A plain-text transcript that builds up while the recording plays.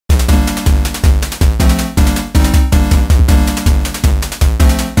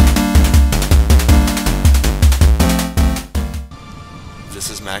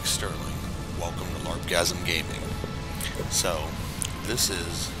Max Sterling. Welcome to Larpgasm Gaming. So, this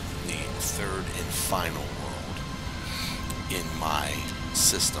is the third and final world in my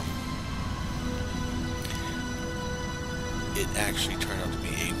system. It actually turned out to be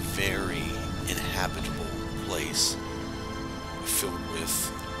a very inhabitable place filled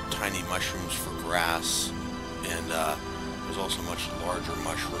with tiny mushrooms for grass, and there's also much larger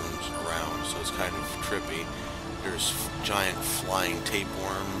mushrooms around, so it's kind of trippy. There's giant flying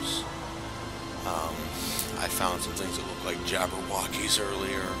tapeworms. I found some things that look like jabberwockies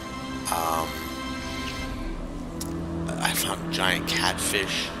earlier. I found giant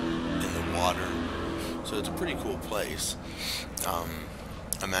catfish in the water. So it's a pretty cool place.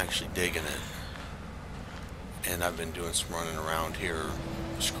 I'm actually digging it. And I've been doing some running around here,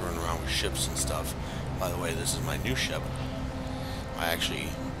 screwing around with ships and stuff. By the way, this is my new ship. I actually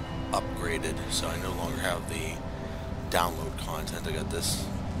upgraded, so I no longer have the download content. I got this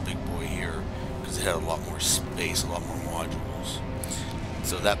big boy here because it had a lot more space, a lot more modules.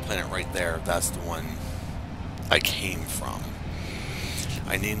 So that planet right there, that's the one I came from.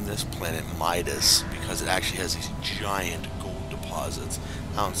 I named this planet Midas because it actually has these giant gold deposits.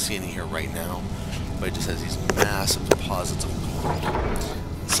 I don't see any here right now, but it just has these massive deposits of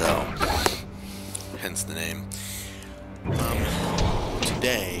gold. So, hence the name.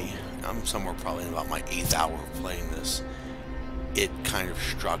 Today, I'm somewhere probably in about my 8th hour of playing this. It kind of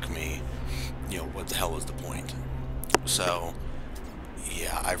struck me, you know, what the hell is the point? So,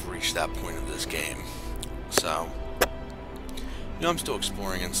 yeah, I've reached that point of this game. So, you know, I'm still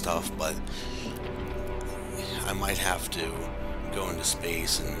exploring and stuff, but I might have to go into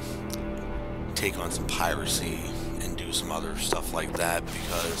space and take on some piracy and do some other stuff like that,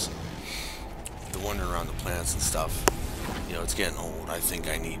 because the wandering around the planets and stuff, you know, it's getting old. I think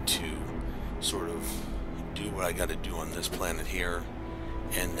I need to sort of do what I got to do on this planet here,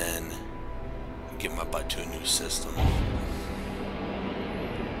 and then get my butt to a new system.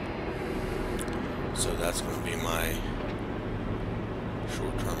 So that's going to be my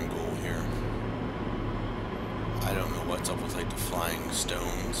short-term goal here. I don't know what's up with like the flying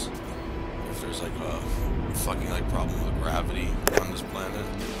stones. If there's like a fucking like problem with gravity on this planet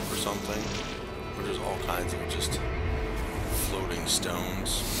or something, or there's all kinds of just floating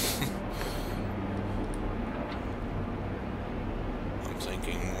stones. I'm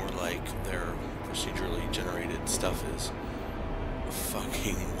thinking more like their procedurally generated stuff is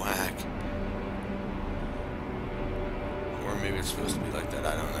fucking whack. Or maybe it's supposed to be like that,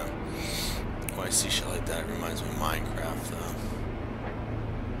 I don't know. When I see shit like that, it reminds me of Minecraft, though.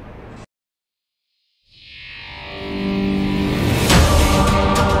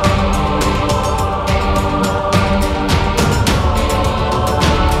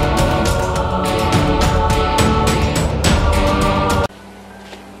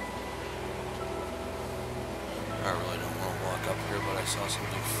 I really don't want to walk up here, but I saw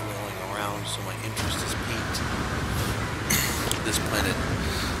something flailing around, so my interest is piqued. This planet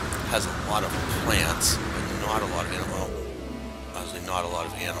has a lot of plants, but not a lot of animals. I was saying not a lot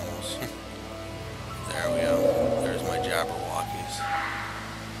of animals. There we go. There's my jabberwockies.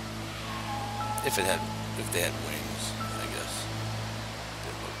 If they had wings, I guess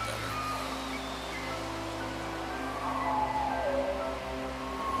they'd look better.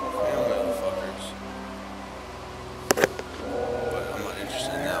 Yeah, motherfuckers. But I'm not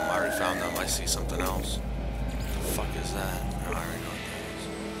interested in them. I already found them. I see something else. What the fuck is that? I already know.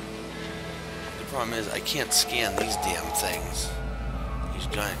 The problem is I can't scan these damn things. These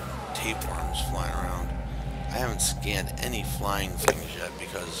giant tapeworms flying around. I haven't scanned any flying things yet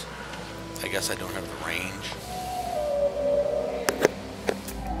because I guess I don't have the range.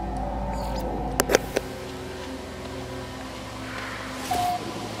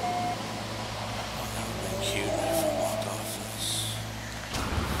 Oh, that would have been cute if I walked off this.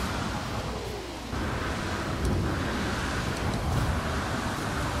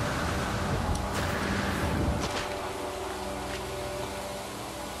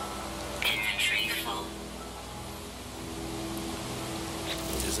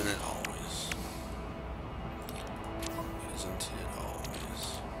 Isn't it always? Isn't it always?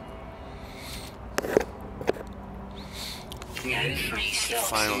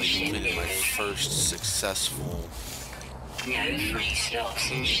 Finally completed my first successful.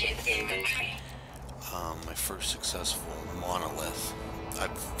 My first successful monolith.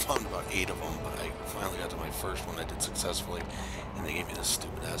 I've found about 8 of them, but I finally got to my first one I did successfully, and they gave me this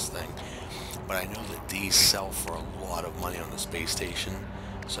stupid ass thing. But I know that these sell for a lot of money on the space station.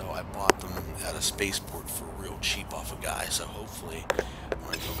 So I bought them at a spaceport for real cheap off a guy. So hopefully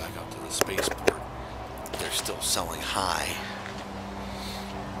when I go back out to the spaceport, they're still selling high.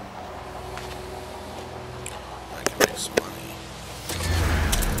 gas money.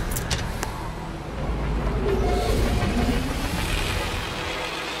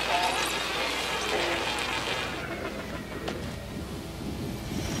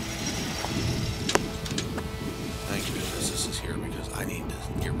 Thank goodness this is here because I need to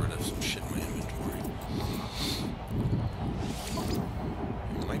get rid of some shit in my inventory.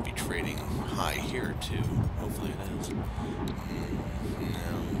 I might be trading high here too. Hopefully it is. No.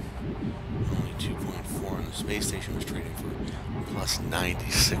 Only 2.4, and the space station was trading for plus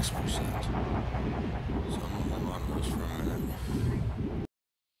 96%. So I'm going to hold on to those for a minute.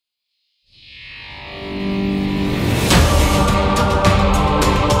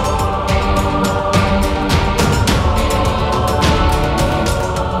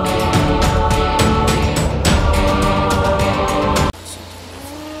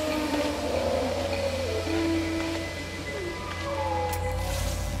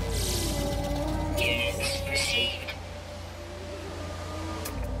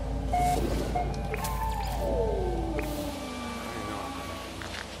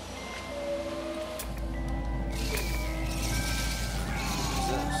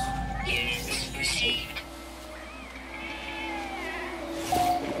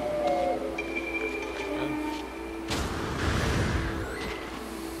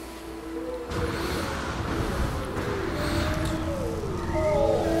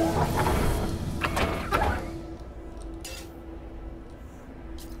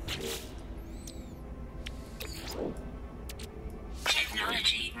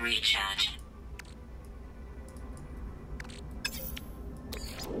 Recharge.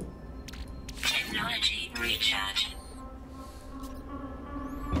 Technology recharge.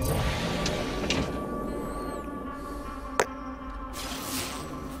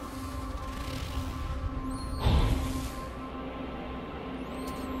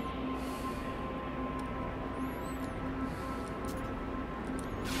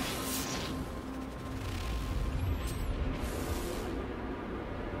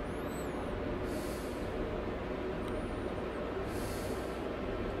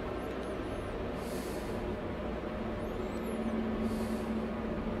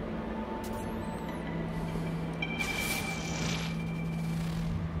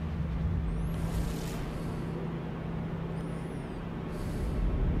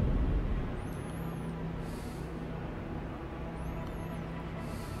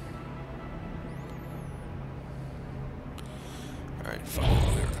 Alright, fuck it,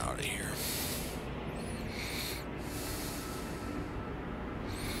 we're out of here.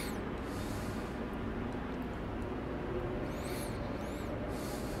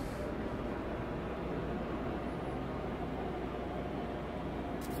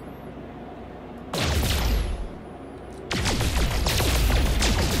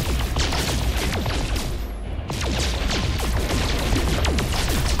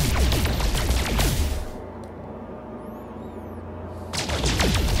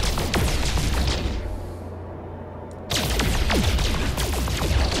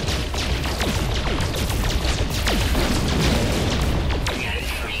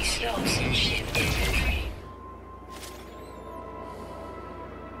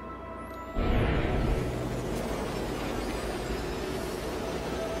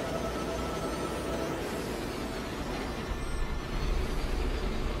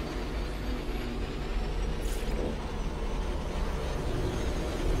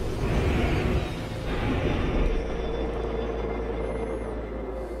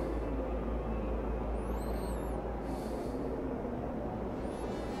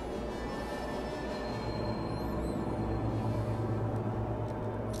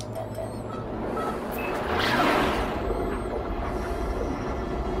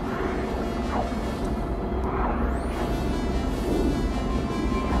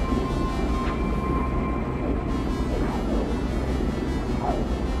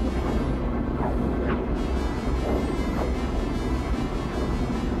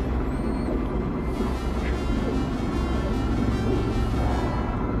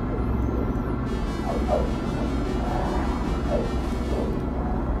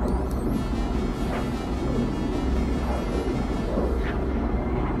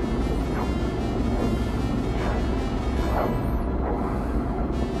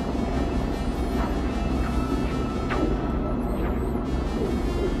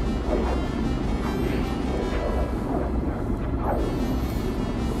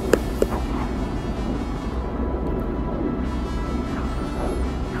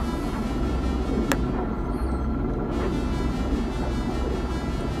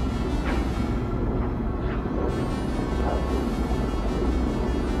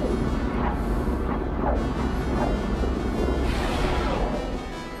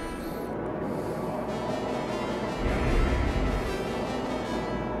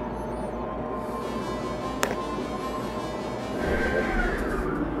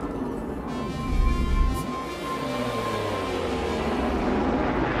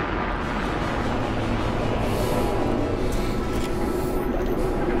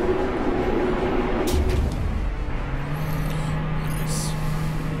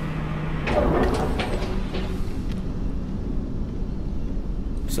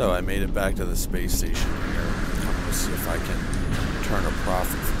 So I made it back to the space station here. I'm going to see if I can turn a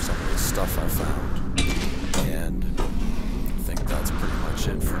profit from some of the stuff I found. And I think that's pretty much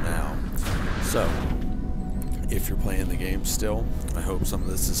it for now. So, if you're playing the game still, I hope some of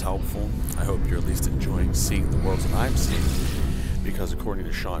this is helpful. I hope you're at least enjoying seeing the worlds that I'm seeing. Because according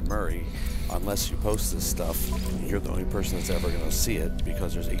to Sean Murray, unless you post this stuff, you're the only person that's ever going to see it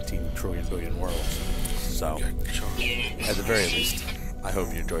because there's 18 trillion billion worlds. So, at the very least, I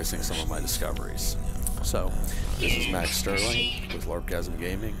hope you enjoy seeing some of my discoveries. So, this is Max Sterling with Larpgasm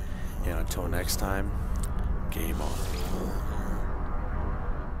Gaming, and until next time, game on.